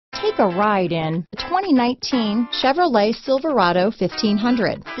Take a ride in the 2019 Chevrolet Silverado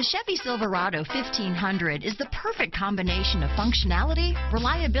 1500. The Chevy Silverado 1500 is the perfect combination of functionality,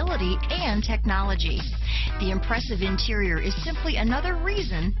 reliability, and technology. The impressive interior is simply another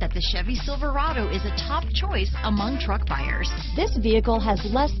reason that the Chevy Silverado is a top choice among truck buyers. This vehicle has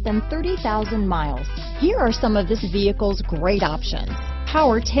less than 30,000 miles. Here are some of this vehicle's great options: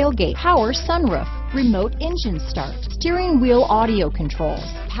 power tailgate, power sunroof, remote engine start, steering wheel audio controls,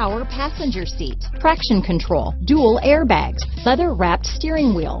 power passenger seat, traction control, dual airbags, leather wrapped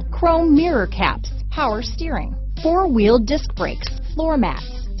steering wheel, chrome mirror caps, power steering, four-wheel disc brakes, floor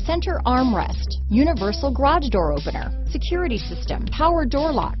mats, center armrest, universal garage door opener, security system, power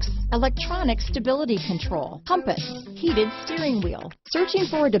door locks, electronic stability control, compass, heated steering wheel. Searching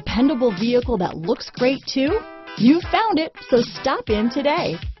for a dependable vehicle that looks great too? You found it, so stop in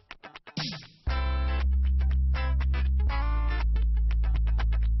today.